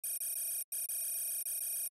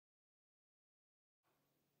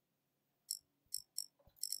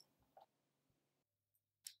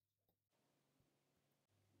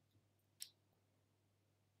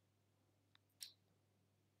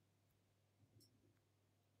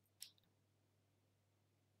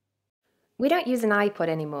We don't use an iPod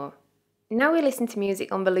anymore. Now we listen to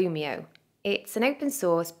music on Volumio. It's an open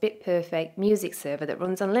source, bit-perfect music server that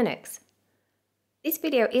runs on Linux. This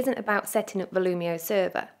video isn't about setting up Volumio's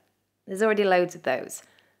server. There's already loads of those.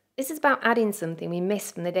 This is about adding something we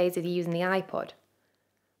missed from the days of using the iPod.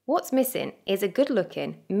 What's missing is a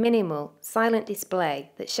good-looking, minimal, silent display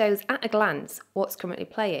that shows at a glance what's currently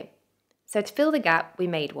playing. So to fill the gap, we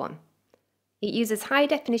made one. It uses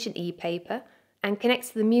high-definition EPaper and connects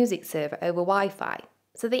to the music server over Wi-Fi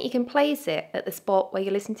so that you can place it at the spot where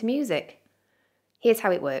you listen to music. Here's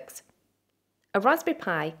how it works. A Raspberry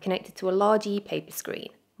Pi connected to a large EPaper screen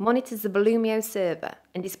monitors the Volumio server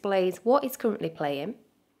and displays what is currently playing,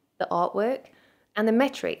 the artwork, and the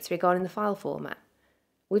metrics regarding the file format.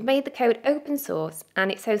 We've made the code open source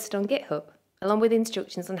and it's hosted on GitHub, along with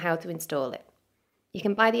instructions on how to install it. You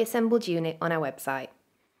can buy the assembled unit on our website.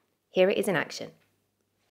 Here it is in action.